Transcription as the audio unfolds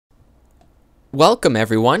Welcome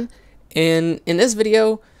everyone. In this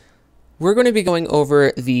video, we're going to be going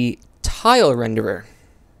over the tile renderer.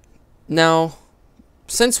 Now,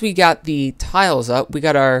 since we got the tiles up, we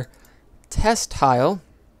got our test tile,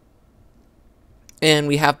 and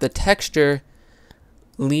we have the texture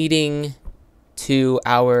leading to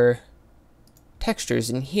our textures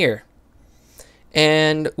in here.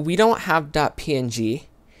 And we don't have .png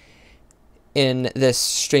in this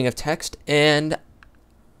string of text, and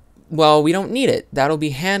well, we don't need it. That'll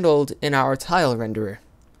be handled in our tile renderer.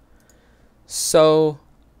 So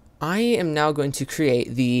I am now going to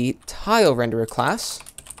create the tile renderer class,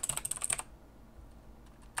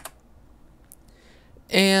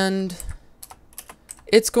 and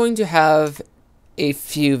it's going to have a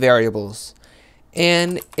few variables,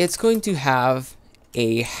 and it's going to have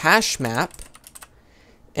a hash map,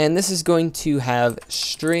 and this is going to have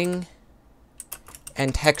string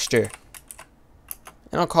and texture,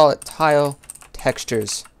 and I'll call it tile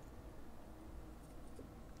textures.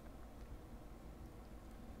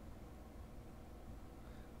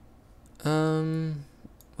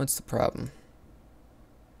 What's the problem?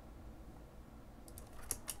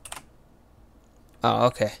 Oh,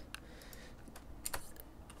 okay.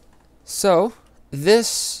 So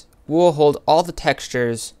this will hold all the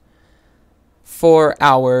textures for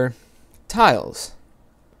our tiles.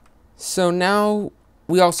 So now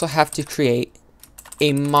we also have to create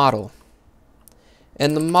a model,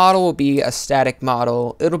 and the model will be a static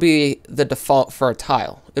model. It'll be the default for a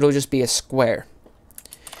tile. It'll just be a square,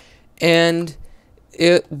 and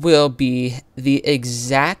it will be the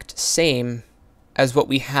exact same as what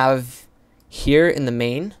we have here in the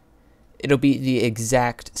main. It'll be the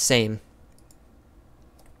exact same.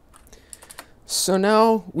 So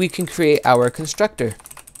now we can create our constructor.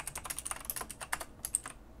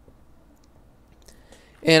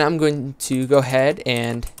 And I'm going to go ahead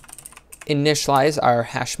and initialize our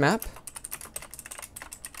hash map.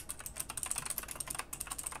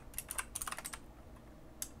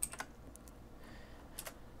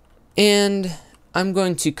 And I'm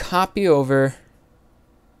going to copy over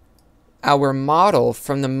our model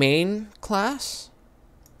from the main class,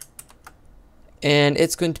 and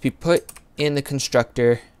it's going to be put in the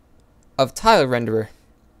constructor of tile renderer.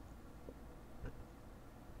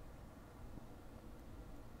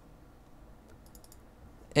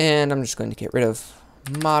 And I'm just going to get rid of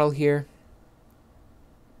model here.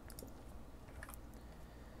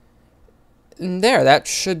 And there, that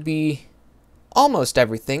should be almost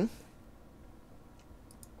everything.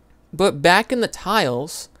 But back in the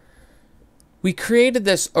tiles, we created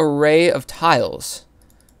this array of tiles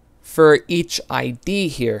for each ID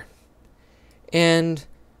here. And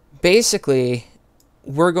basically,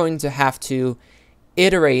 we're going to have to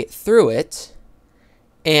iterate through it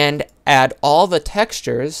and add all the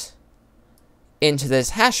textures into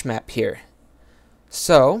this hash map here.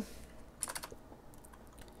 So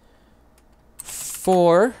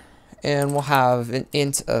for, and we'll have an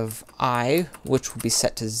int of I, which will be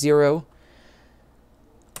set to 0.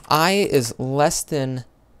 I is less than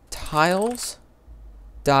tiles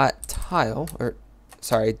dot tile, or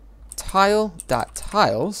sorry, tile dot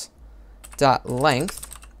tiles dot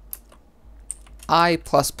length I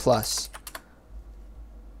plus plus.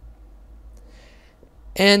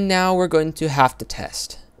 And now we're going to have to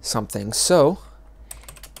test something. So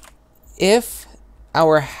if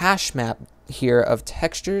our hash map here of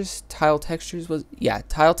textures, tile textures was, yeah,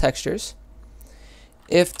 tile textures.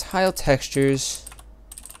 If tile textures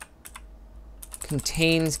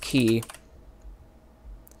contains key,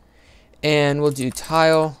 and we'll do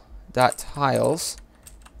tile dot tiles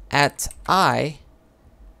at I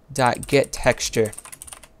dot get texture.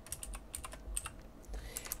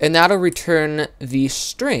 And that'll return the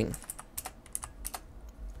string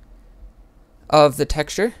of the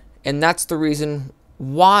texture. And that's the reason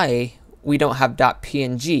why we don't have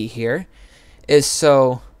 .png here, is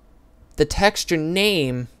so the texture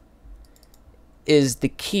name is the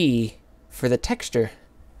key for the texture.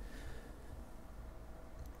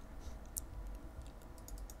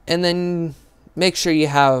 And then make sure you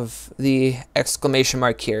have the exclamation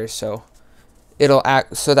mark here, so it'll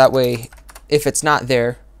act, so that way if it's not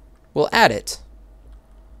there, we'll add it.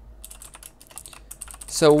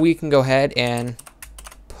 So we can go ahead and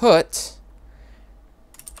put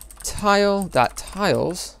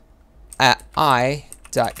tile.tiles at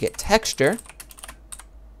I.getTexture,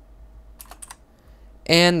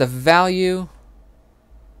 and the value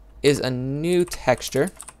is a new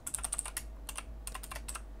texture.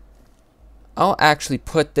 I'll actually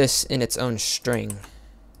put this in its own string,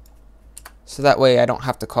 so that way I don't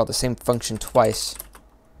have to call the same function twice.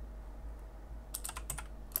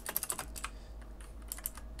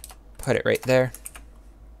 put it right there.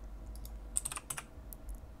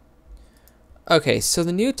 Okay, so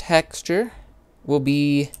the new texture will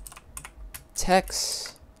be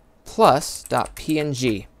text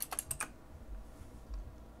plus.png.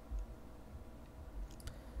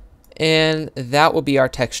 And that will be our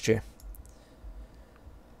texture.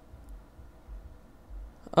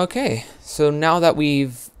 Okay, so now that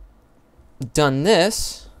we've done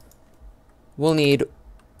this, we'll need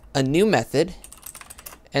a new method,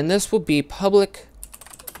 and this will be public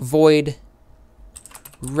void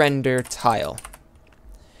render tile.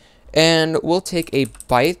 And we'll take a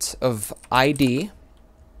byte of ID,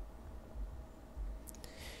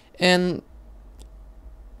 and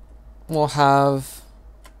we'll have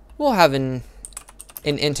an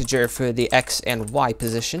integer for the X and Y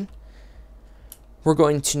position. We're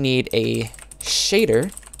going to need a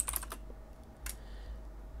shader,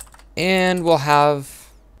 and we'll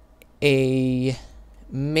have a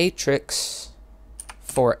matrix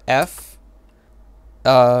for F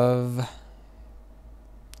of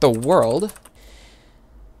the world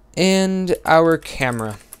and our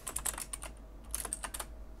camera.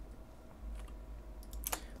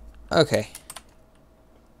 Okay.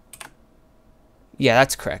 Yeah,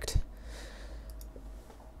 that's correct.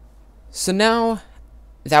 So now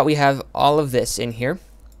that we have all of this in here,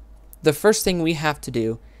 the first thing we have to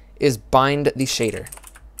do is bind the shader.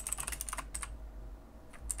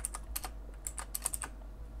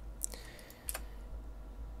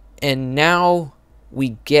 And now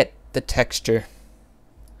we get the texture.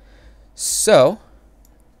 So,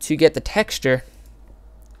 to get the texture,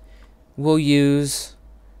 we'll use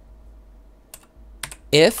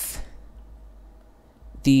if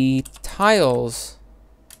the tiles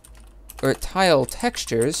or tile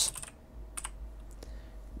textures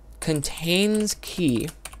contains key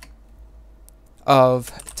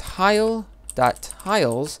of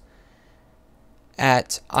tile.tiles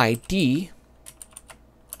at ID,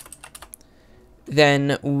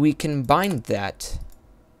 then we can bind that.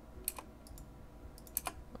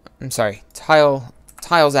 I'm sorry,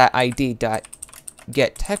 tiles at ID dot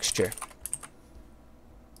get texture.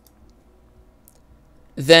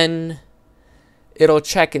 Then it'll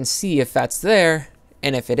check and see if that's there,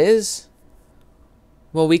 and if it is,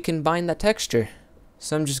 well, we can bind that texture.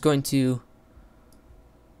 So I'm just going to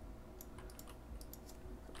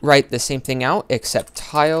write the same thing out, except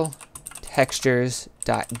tile textures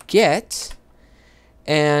dot get,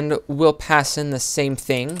 and we'll pass in the same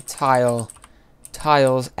thing, tiles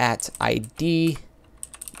at ID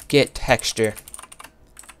get texture.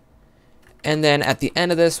 And then at the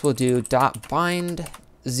end of this, we'll do dot bind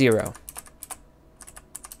 0.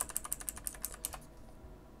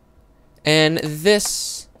 And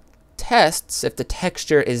this tests if the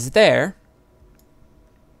texture is there,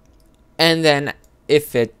 and then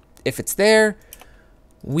if it's there,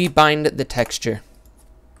 we bind the texture.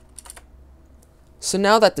 So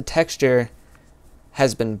now that the texture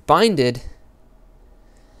has been binded,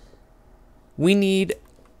 we need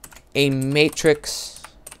a matrix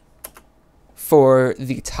for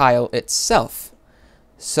the tile itself.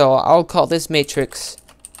 So I'll call this matrix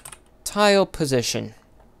tile position.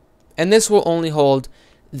 And this will only hold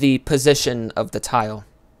the position of the tile.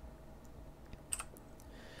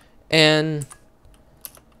 And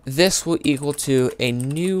this will equal to a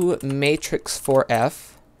new matrix for F.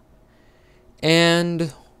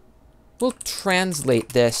 And we'll translate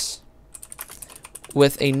this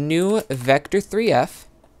with a new vector 3F.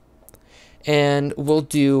 And we'll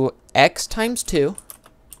do X times 2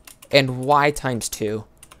 and Y times 2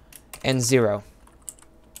 and 0.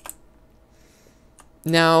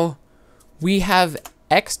 Now, we have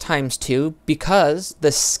X times 2 because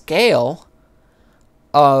the scale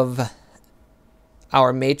of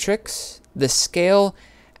our matrix, the scale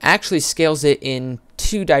actually scales it in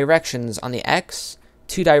 2 directions on the X,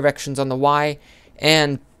 2 directions on the Y,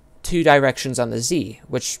 and 2 directions on the Z,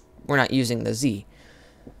 which we're not using the Z.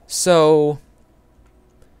 So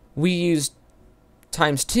we use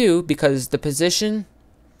times 2 because the position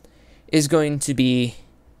is going to be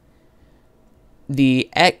the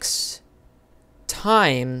X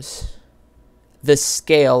times the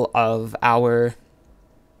scale of our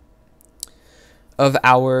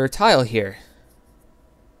tile here.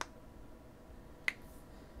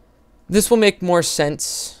 This will make more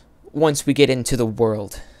sense once we get into the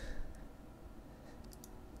world.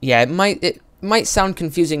 Yeah, it might sound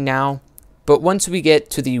confusing now, but once we get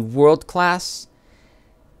to the world class,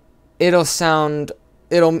 it'll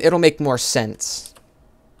make more sense.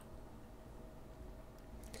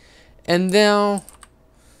 And now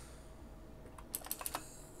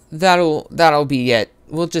that'll be it.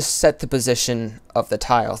 we'll just set the position of the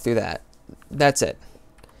tile through that. That's it.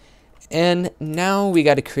 And now we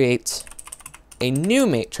got to create a new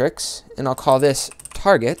matrix, and I'll call this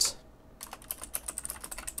target.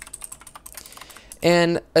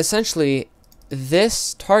 And essentially,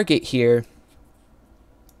 this target here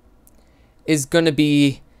is going to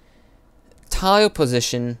be tile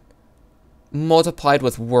position multiplied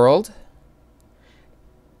with world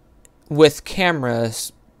with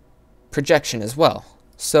camera's projection as well.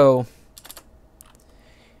 So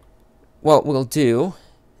what we'll do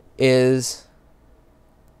is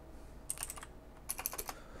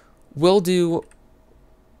we'll do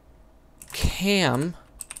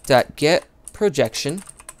cam.get projection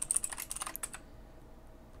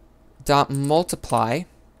dot multiply,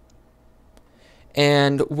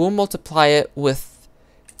 and we'll multiply it with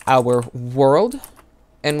our world,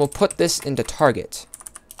 and we'll put this into target.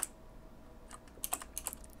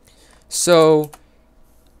 So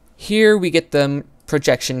here we get the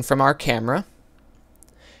projection from our camera,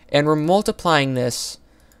 and we're multiplying this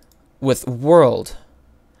with world,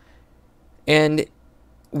 and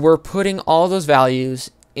we're putting all those values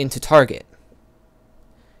into target.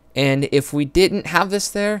 And if we didn't have this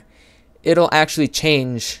there, it'll actually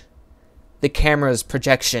change the camera's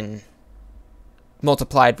projection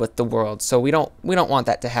multiplied with the world. So we don't want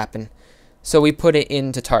that to happen. So we put it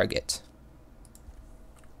into target.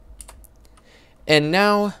 And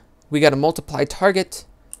now we got to multiply target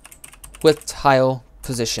with tile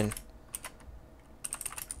position.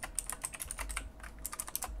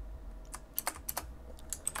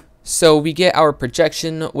 So we get our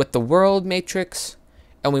projection with the world matrix,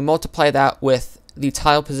 and we multiply that with the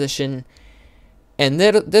tile position, and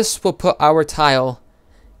this will put our tile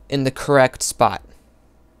in the correct spot.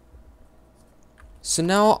 So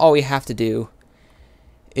now all we have to do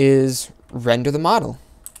is render the model.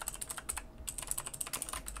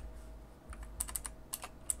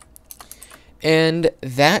 And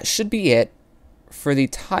that should be it for the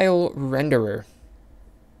tile renderer.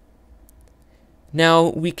 Now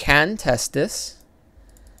we can test this.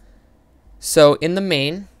 So in the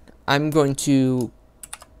main, I'm going to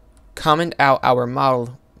comment out our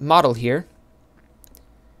model here,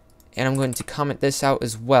 and I'm going to comment this out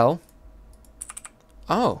as well.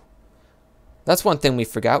 Oh, that's one thing we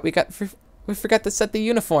forgot. We forgot to set the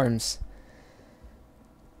uniforms.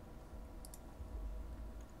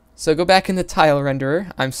 So go back in the tile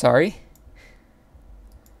renderer. I'm sorry.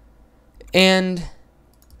 And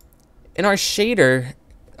in our shader,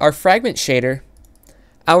 our fragment shader,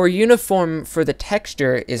 our uniform for the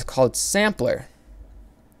texture is called sampler.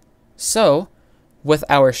 So with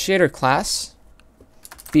our shader class,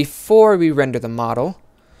 before we render the model,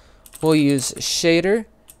 we'll use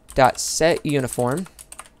shader.setUniform,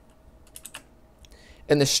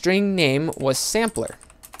 and the string name was sampler.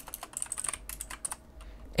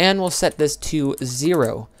 And we'll set this to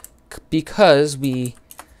 0 because we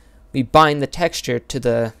bind the texture to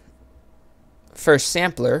the first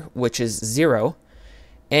sampler, which is 0,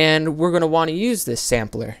 and we're going to want to use this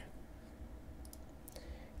sampler.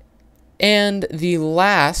 And the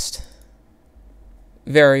last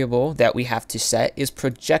variable that we have to set is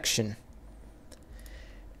projection.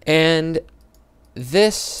 And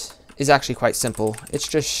this is actually quite simple. It's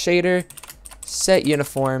just shader set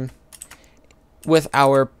uniform with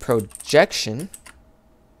our projection,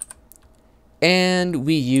 and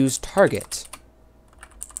we use target.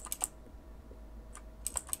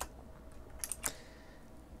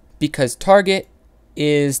 Because target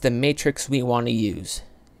is the matrix we want to use.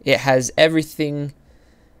 It has everything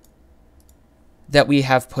that we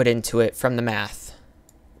have put into it from the math.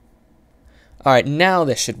 Alright, now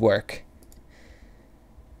this should work.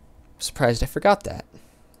 I'm surprised I forgot that.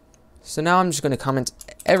 So now I'm just going to comment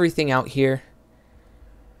everything out here.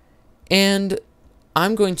 And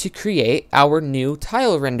I'm going to create our new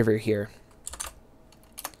tile renderer here.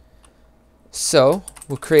 So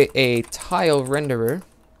we'll create a tile renderer.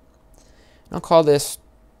 I'll call this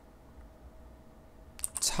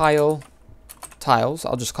tiles.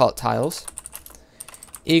 I'll just call it tiles.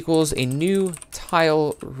 Equals a new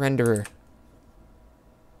tile renderer.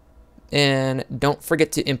 And don't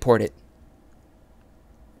forget to import it.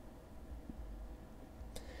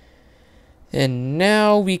 And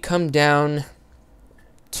now we come down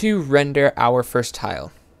to render our first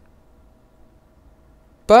tile.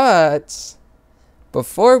 But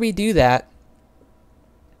before we do that,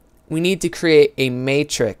 we need to create a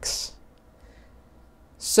matrix.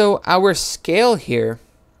 So our scale here,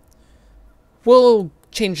 we'll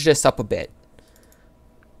change this up a bit.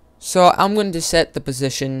 So I'm going to set the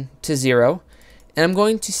position to 0, and I'm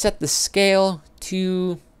going to set the scale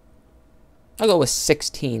to I'll go with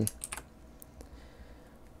 16.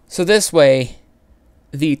 So this way,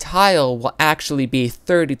 the tile will actually be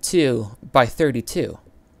 32 by 32.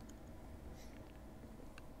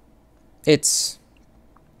 It's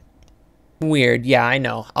weird, yeah, I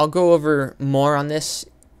know. I'll go over more on this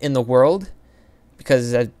in the world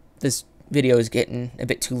because this video is getting a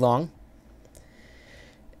bit too long.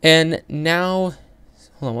 And now,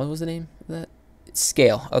 hold on, what was the name of that?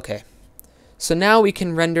 Scale, okay. So now we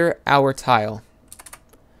can render our tile.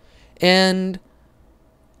 And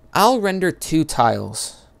I'll render 2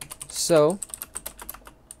 tiles. So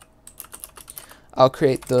I'll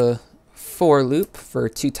create the for loop for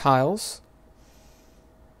 2 tiles.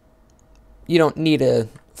 You don't need a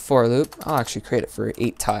for loop. I'll actually create it for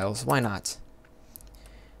 8 tiles. Why not?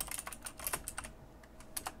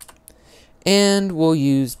 And we'll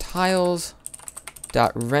use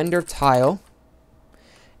tiles.render tile.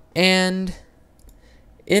 And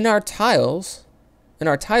in our tile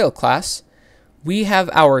class, we have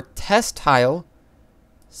our test tile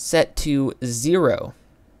set to 0.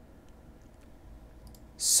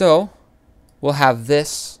 So we'll have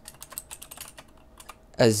this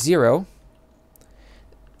as 0.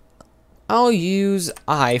 I'll use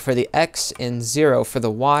I for the X and 0 for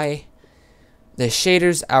the Y. The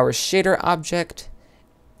shader's our shader object.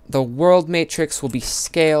 The world matrix will be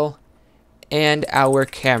scale and our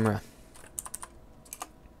camera.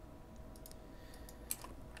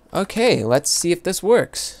 Okay, let's see if this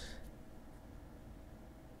works.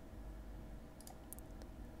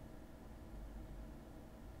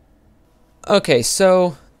 Okay,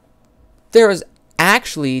 so there is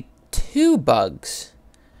actually 2 bugs.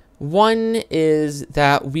 One is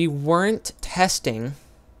that we weren't testing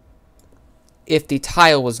if the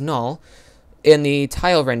tile was null in the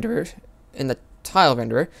tile renderer.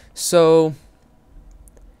 So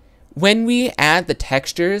when we add the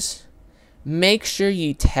textures, make sure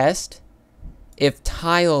you test if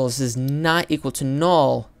tiles is not equal to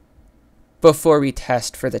null before we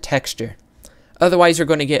test for the texture. Otherwise, you're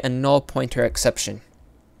going to get a null pointer exception.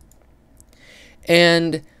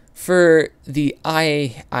 And for the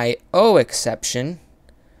IIO exception,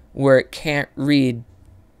 where it can't read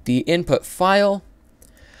the input file,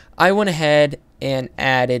 I went ahead and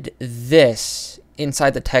added this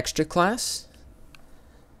inside the texture class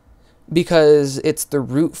because it's the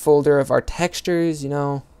root folder of our textures, you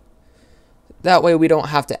know. That way we don't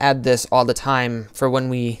have to add this all the time for when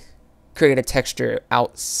we create a texture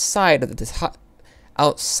outside of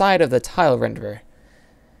the tile renderer.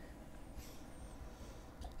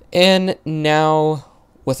 And now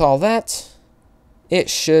with all that, it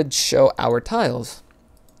should show our tiles.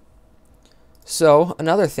 So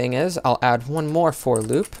another thing is I'll add one more for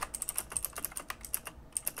loop.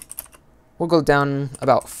 We'll go down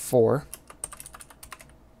about 4.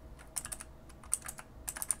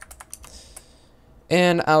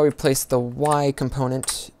 And I'll replace the Y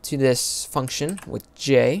component to this function with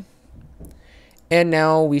J. And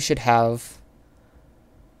now we should have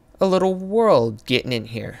a little world getting in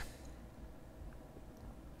here.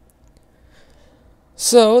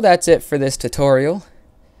 So that's it for this tutorial.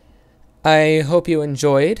 I hope you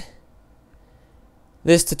enjoyed.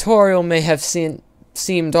 This tutorial may have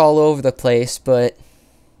seemed all over the place, but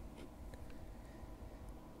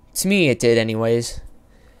to me it did anyways.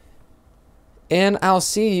 And I'll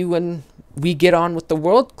see you when we get on with the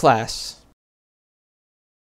world class.